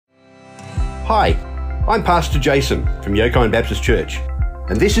Hi, I'm Pastor Jason from Yokine Baptist Church,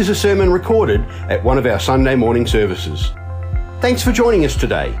 and this is a sermon recorded at one of our Sunday morning services. Thanks for joining us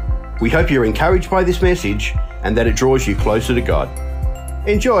today. We hope you're encouraged by this message and that it draws you closer to God.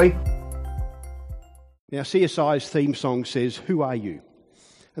 Enjoy. Now, CSI's theme song says, "Who are you?"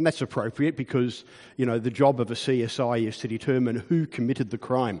 And that's appropriate because, the job of a CSI is to determine who committed the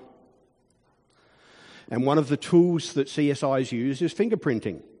crime. And one of the tools that CSIs use is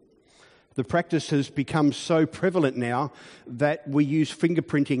fingerprinting. The practice has become so prevalent now that we use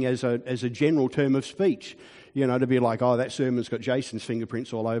fingerprinting as a general term of speech. To be like, oh, that sermon's got Jason's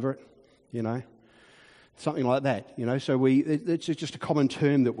fingerprints all over it, something like that. So it's just a common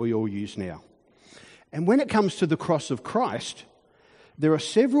term that we all use now. And when it comes to the cross of Christ, there are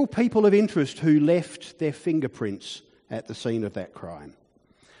several people of interest who left their fingerprints at the scene of that crime.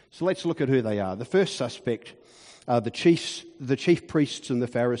 So let's look at who they are. The first suspect are the chief priests and the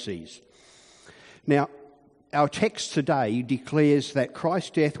Pharisees. Now, our text today declares that Christ's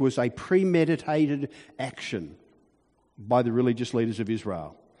death was a premeditated action by the religious leaders of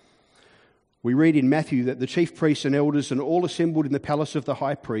Israel. We read in Matthew that the chief priests and elders and all assembled in the palace of the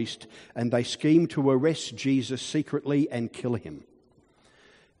high priest, and they schemed to arrest Jesus secretly and kill him.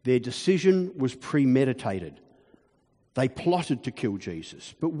 Their decision was premeditated. They plotted to kill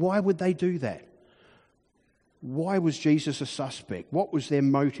Jesus. But why would they do that? Why was Jesus a suspect? What was their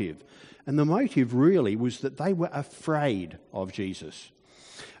motive? And the motive really was that they were afraid of Jesus.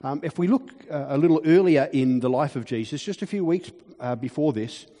 If we look a little earlier in the life of Jesus, just a few weeks before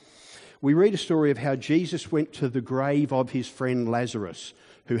this, we read a story of how Jesus went to the grave of his friend Lazarus,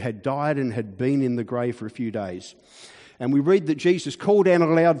 who had died and had been in the grave for a few days. And we read that Jesus called out in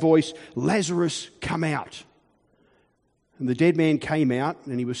a loud voice, "Lazarus, come out." And the dead man came out,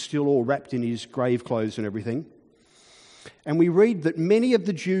 and he was still all wrapped in his grave clothes and everything. And we read that many of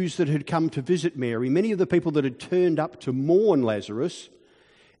the Jews that had come to visit Mary, many of the people that had turned up to mourn Lazarus,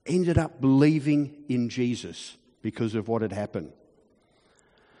 ended up believing in Jesus because of what had happened.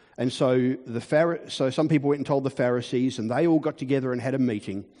 And so some people went and told the Pharisees, and they all got together and had a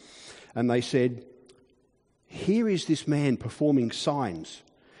meeting. And they said, "Here is this man performing signs.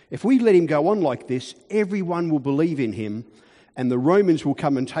 If we let him go on like this, everyone will believe in him, and the Romans will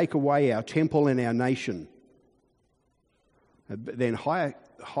come and take away our temple and our nation." But then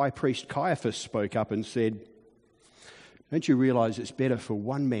High Priest Caiaphas spoke up and said, "Don't you realize it's better for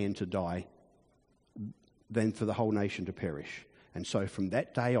one man to die than for the whole nation to perish?" And so from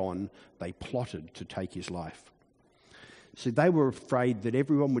that day on, they plotted to take his life. See, they were afraid that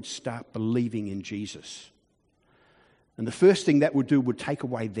everyone would start believing in Jesus. And the first thing that would do would take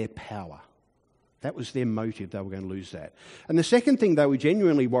away their power. That was their motive. They were going to lose that. And the second thing they were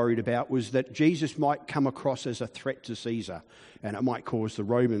genuinely worried about was that Jesus might come across as a threat to Caesar, and it might cause the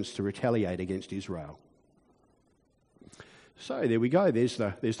Romans to retaliate against Israel. So there we go. There's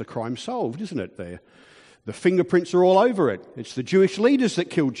the crime solved, isn't it? The fingerprints are all over it. It's the Jewish leaders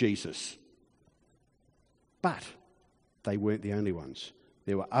that killed Jesus. But they weren't the only ones.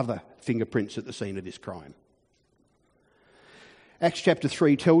 There were other fingerprints at the scene of this crime. Acts chapter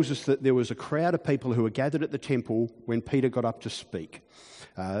 3 tells us that there was a crowd of people who were gathered at the temple when Peter got up to speak.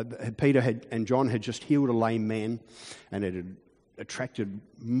 Peter and John had just healed a lame man, and it had attracted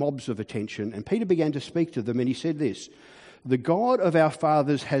mobs of attention. And Peter began to speak to them, and he said this, "The God of our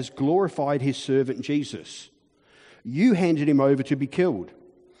fathers has glorified his servant Jesus. You handed him over to be killed.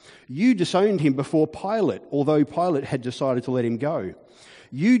 You disowned him before Pilate, although Pilate had decided to let him go.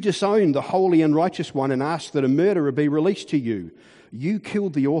 You disowned the holy and righteous one and asked that a murderer be released to you. You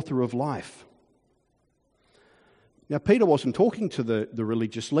killed the author of life." Now, Peter wasn't talking to the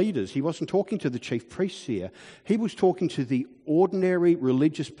religious leaders. He wasn't talking to the chief priests here. He was talking to the ordinary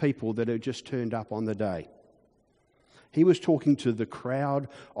religious people that had just turned up on the day. He was talking to the crowd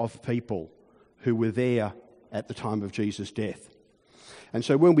of people who were there at the time of Jesus' death. And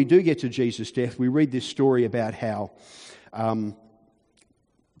so when we do get to Jesus' death, we read this story about how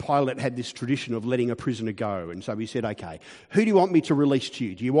Pilate had this tradition of letting a prisoner go. And so he said, "Okay, who do you want me to release to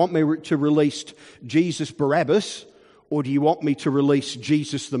you? Do you want me to release Jesus Barabbas, or do you want me to release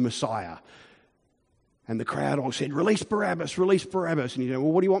Jesus the Messiah?" And the crowd all said, "Release Barabbas, release Barabbas." And he said,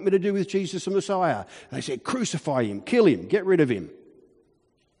 "Well, what do you want me to do with Jesus the Messiah?" And they said, "Crucify him, kill him, get rid of him."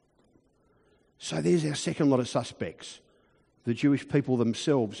 So there's our second lot of suspects, the Jewish people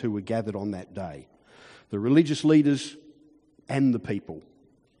themselves who were gathered on that day, the religious leaders and the people.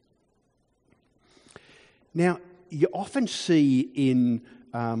 Now, you often see in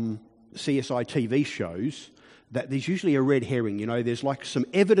CSI TV shows that there's usually a red herring. There's like some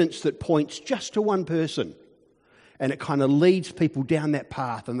evidence that points just to one person. And it kind of leads people down that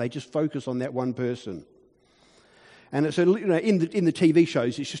path, and they just focus on that one person. And it's in the TV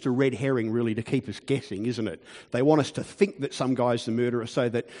shows, it's just a red herring, really, to keep us guessing, isn't it? They want us to think that some guy's the murderer so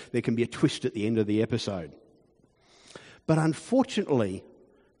that there can be a twist at the end of the episode. But unfortunately,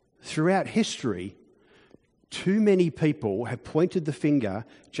 throughout history, too many people have pointed the finger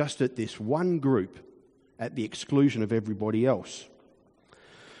just at this one group at the exclusion of everybody else.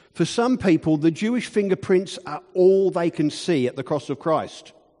 For some people, the Jewish fingerprints are all they can see at the cross of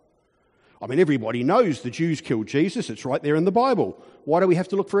Christ. I mean, everybody knows the Jews killed Jesus. It's right there in the Bible. Why do we have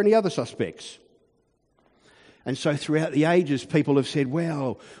to look for any other suspects? And so throughout the ages, people have said,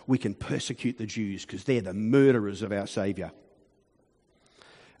 well, we can persecute the Jews because they're the murderers of our Saviour.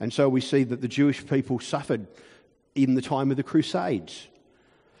 And so we see that the Jewish people suffered in the time of the Crusades.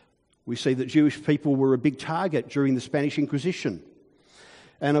 We see that Jewish people were a big target during the Spanish Inquisition.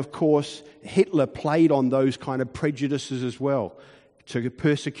 And of course, Hitler played on those kind of prejudices as well to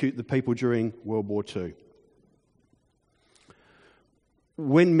persecute the people during World War II.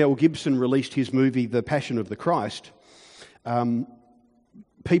 When Mel Gibson released his movie, The Passion of the Christ,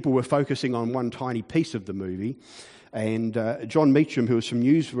 people were focusing on one tiny piece of the movie. And John Meacham, who was from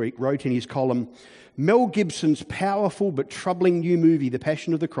Newsweek, wrote in his column, Mel Gibson's powerful but troubling new movie, The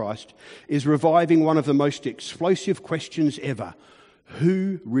Passion of the Christ, is reviving one of the most explosive questions ever.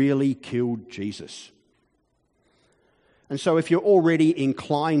 Who really killed Jesus? And so if you're already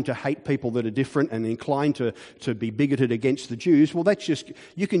inclined to hate people that are different and inclined to be bigoted against the Jews, well,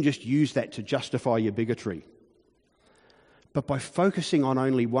 you can just use that to justify your bigotry. But by focusing on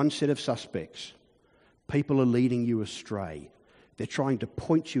only one set of suspects, people are leading you astray. They're trying to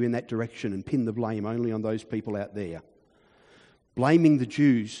point you in that direction and pin the blame only on those people out there. Blaming the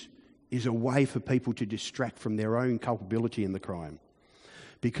Jews is a way for people to distract from their own culpability in the crime,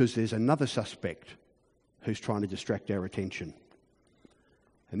 because there's another suspect who's trying to distract our attention.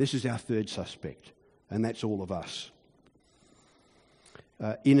 And this is our third suspect, and that's all of us.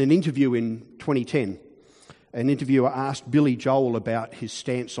 In an interview in 2010, an interviewer asked Billy Joel about his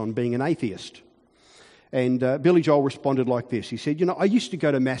stance on being an atheist. And Billy Joel responded like this. He said, I used to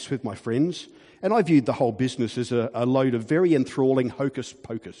go to Mass with my friends, and I viewed the whole business as a load of very enthralling hocus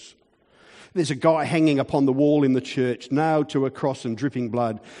pocus. There's a guy hanging upon the wall in the church, nailed to a cross and dripping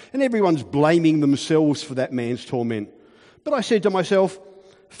blood, and everyone's blaming themselves for that man's torment. But I said to myself,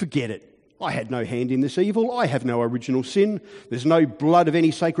 forget it. I had no hand in this evil. I have no original sin. There's no blood of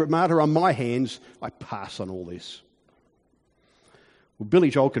any sacred martyr on my hands. I pass on all this. Well, Billy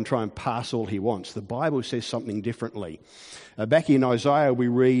Joel can try and pass all he wants. The Bible says something differently. Back in Isaiah, we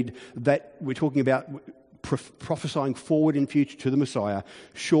read that we're talking about prophesying forward in future to the Messiah.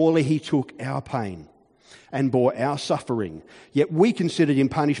 Surely he took our pain and bore our suffering. Yet we considered him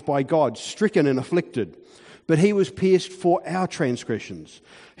punished by God, stricken and afflicted. But he was pierced for our transgressions.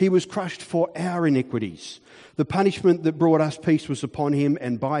 He was crushed for our iniquities. The punishment that brought us peace was upon him,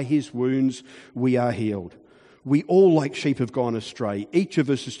 and by his wounds we are healed. We all like sheep have gone astray. Each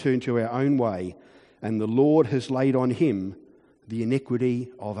of us has turned to our own way, and the Lord has laid on him the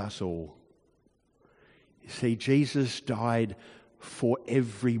iniquity of us all. You see, Jesus died for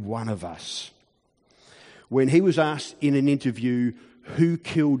every one of us. When he was asked in an interview, who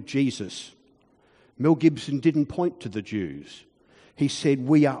killed Jesus? Mel Gibson didn't point to the Jews. He said,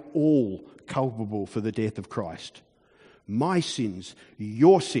 we are all culpable for the death of Christ. My sins,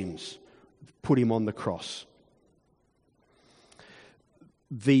 your sins, put him on the cross.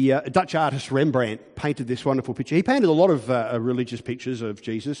 The Dutch artist Rembrandt painted this wonderful picture. He painted a lot of religious pictures of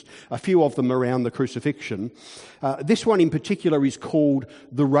Jesus, a few of them around the crucifixion. This one in particular is called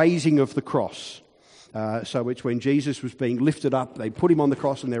The Raising of the Cross. So it's when Jesus was being lifted up, they put him on the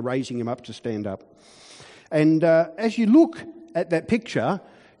cross and they're raising him up to stand up. And as you look at that picture,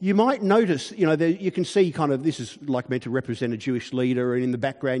 you might notice, you can see kind of, this is like meant to represent a Jewish leader, and in the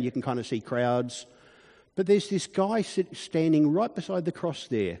background you can kind of see crowds. But there's this guy standing right beside the cross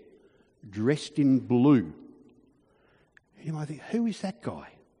there, dressed in blue. You might think, who is that guy?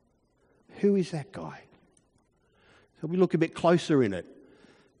 Who is that guy? So we look a bit closer in it.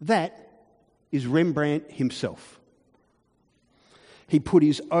 That is Rembrandt himself. He put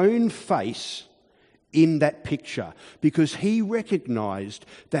his own face in that picture because he recognised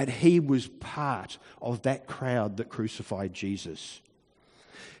that he was part of that crowd that crucified Jesus.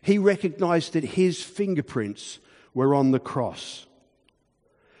 He recognised that his fingerprints were on the cross.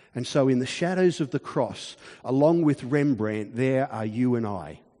 And so in the shadows of the cross, along with Rembrandt, there are you and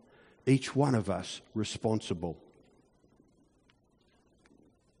I, each one of us responsible.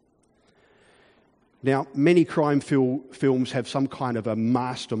 Now, many crime films have some kind of a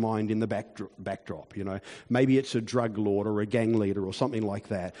mastermind in the backdrop, you know. Maybe it's a drug lord or a gang leader or something like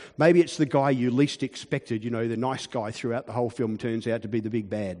that. Maybe it's the guy you least expected, you know, the nice guy throughout the whole film turns out to be the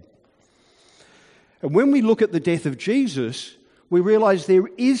big bad. And when we look at the death of Jesus, we realise there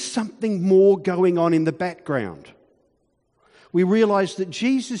is something more going on in the background. We realise that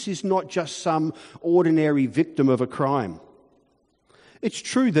Jesus is not just some ordinary victim of a crime. It's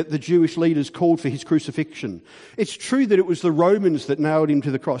true that the Jewish leaders called for his crucifixion. It's true that it was the Romans that nailed him to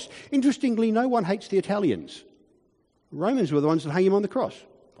the cross. Interestingly, no one hates the Italians. The Romans were the ones that hung him on the cross.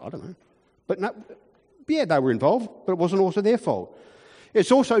 I don't know. But no, yeah, they were involved, but it wasn't also their fault.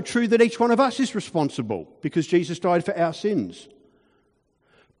 It's also true that each one of us is responsible because Jesus died for our sins.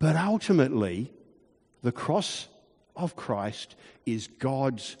 But ultimately, the cross of Christ is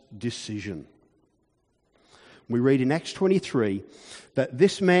God's decision. We read in Acts 23 that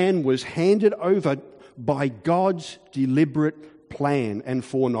this man was handed over by God's deliberate plan and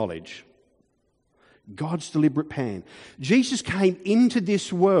foreknowledge. God's deliberate plan. Jesus came into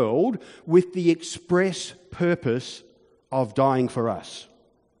this world with the express purpose of dying for us.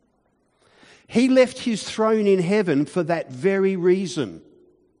 He left his throne in heaven for that very reason.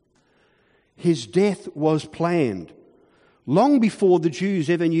 His death was planned long before the Jews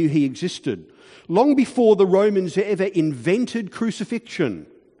ever knew he existed, long before the Romans ever invented crucifixion.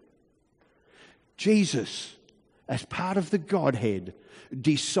 Jesus, as part of the Godhead,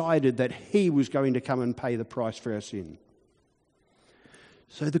 decided that he was going to come and pay the price for our sin.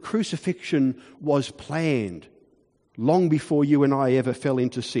 So the crucifixion was planned long before you and I ever fell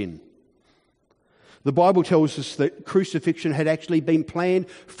into sin. The Bible tells us that crucifixion had actually been planned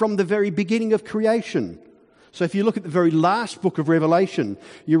from the very beginning of creation. So if you look at the very last book of Revelation,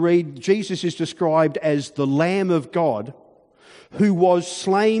 you read Jesus is described as the Lamb of God who was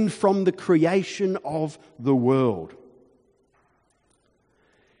slain from the creation of the world.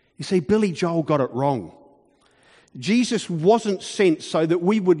 You see, Billy Joel got it wrong. Jesus wasn't sent so that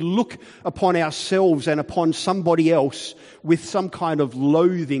we would look upon ourselves and upon somebody else with some kind of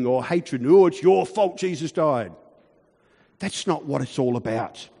loathing or hatred. Oh, it's your fault Jesus died. That's not what it's all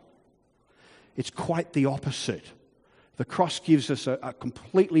about. It's quite the opposite. The cross gives us a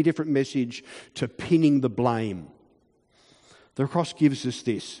completely different message to pinning the blame. The cross gives us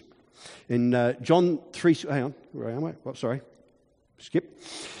this. In John 3... Hang on, where am I? Oh, sorry. Skip.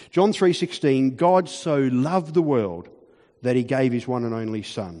 John 3:16, God so loved the world that he gave his one and only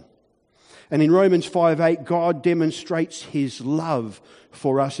Son. And in Romans 5:8, God demonstrates his love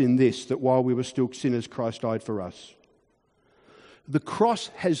for us in this, that while we were still sinners, Christ died for us. The cross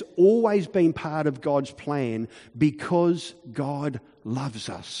has always been part of God's plan because God loves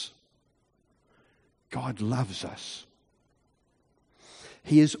us. God loves us.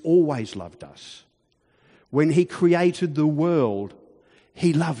 He has always loved us. When he created the world,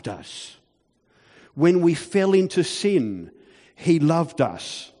 he loved us. When we fell into sin, he loved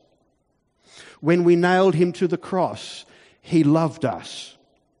us. When we nailed him to the cross, he loved us.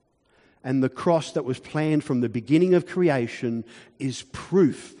 And the cross that was planned from the beginning of creation is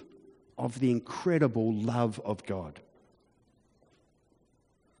proof of the incredible love of God.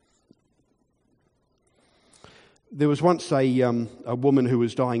 There was once a woman who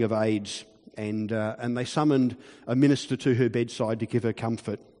was dying of AIDS, and they summoned a minister to her bedside to give her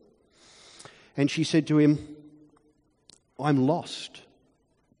comfort. And she said to him, "I'm lost.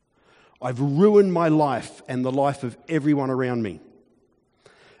 I've ruined my life and the life of everyone around me.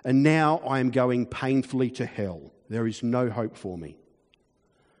 And now I am going painfully to hell. There is no hope for me."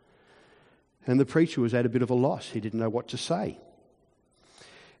 And the preacher was at a bit of a loss. He didn't know what to say.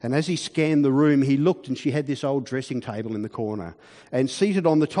 And as he scanned the room, he looked, and she had this old dressing table in the corner. And seated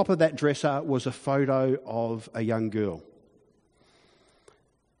on the top of that dresser was a photo of a young girl.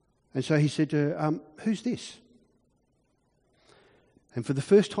 And so he said to her, "Who's this?" And for the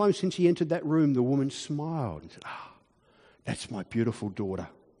first time since he entered that room, the woman smiled and said, "That's my beautiful daughter.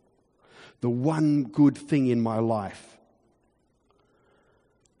 The one good thing in my life."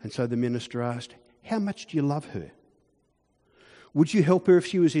 And so the minister asked, "How much do you love her? Would you help her if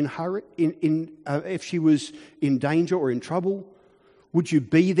she was if she was in danger or in trouble? Would you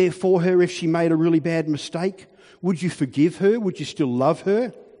be there for her if she made a really bad mistake? Would you forgive her? Would you still love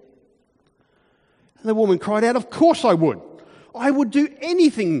her?" And the woman cried out, "Of course I would. I would do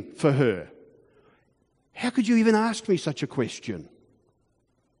anything for her. How could you even ask me such a question?"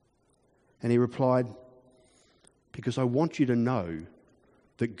 And he replied, "Because I want you to know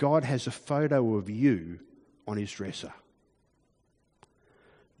that God has a photo of you on his dresser.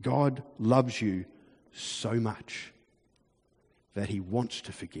 God loves you so much that he wants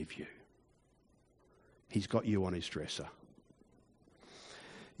to forgive you. He's got you on his dresser.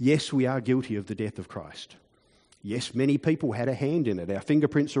 Yes, we are guilty of the death of Christ. Yes, many people had a hand in it. Our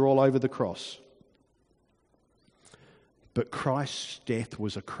fingerprints are all over the cross. But Christ's death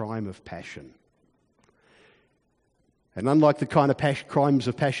was a crime of passion. And unlike the kind of crimes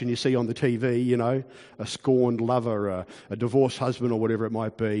of passion you see on the TV, you know, a scorned lover, a divorced husband or whatever it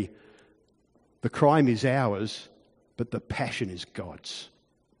might be, the crime is ours, but the passion is God's.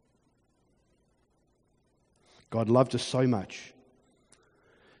 God loved us so much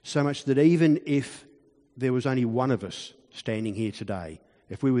that even if there was only one of us standing here today,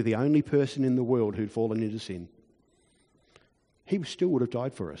 if we were the only person in the world who'd fallen into sin, he still would have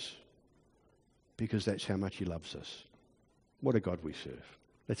died for us, because that's how much he loves us. What a God we serve.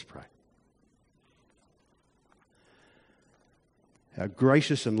 Let's pray. Our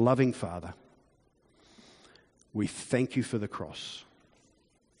gracious and loving Father, we thank you for the cross.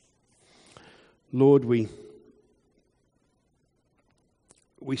 Lord, we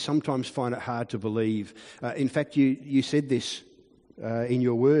sometimes find it hard to believe. In fact, you said this in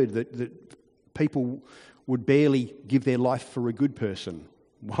your word, that people would barely give their life for a good person.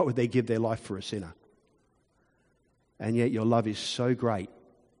 Why would they give their life for a sinner? And yet your love is so great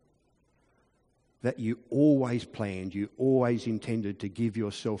that you always planned, you always intended to give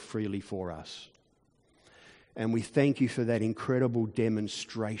yourself freely for us. And we thank you for that incredible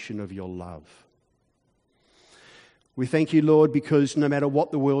demonstration of your love. We thank you, Lord, because no matter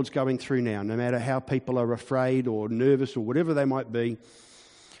what the world's going through now, no matter how people are afraid or nervous or whatever they might be,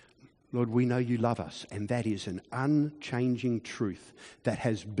 Lord, we know you love us, and that is an unchanging truth that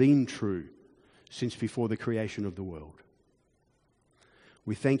has been true since before the creation of the world.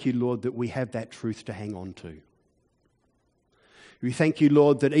 We thank you, Lord, that we have that truth to hang on to. We thank you,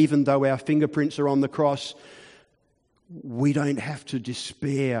 Lord, that even though our fingerprints are on the cross, we don't have to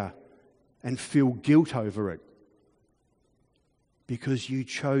despair and feel guilt over it, because you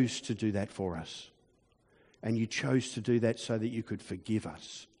chose to do that for us. And you chose to do that so that you could forgive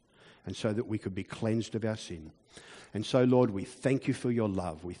us and so that we could be cleansed of our sin. And so, Lord, we thank you for your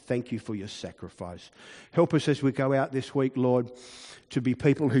love. We thank you for your sacrifice. Help us as we go out this week, Lord, to be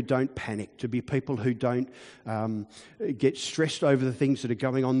people who don't panic, to be people who don't get stressed over the things that are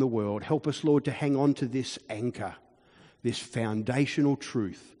going on in the world. Help us, Lord, to hang on to this anchor, this foundational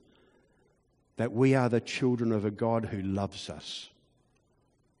truth, that we are the children of a God who loves us.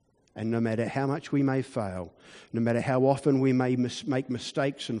 And no matter how much we may fail, no matter how often we may make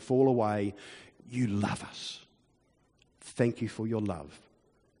mistakes and fall away, you love us. Thank you for your love.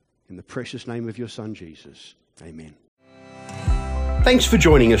 In the precious name of your Son, Jesus. Amen. Thanks for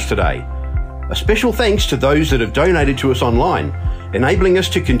joining us today. A special thanks to those that have donated to us online, enabling us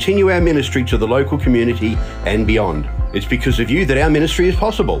to continue our ministry to the local community and beyond. It's because of you that our ministry is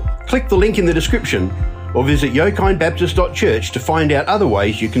possible. Click the link in the description or visit yokindbaptist.church to find out other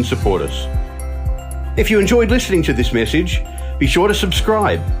ways you can support us. If you enjoyed listening to this message, be sure to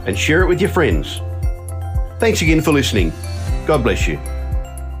subscribe and share it with your friends. Thanks again for listening. God bless you.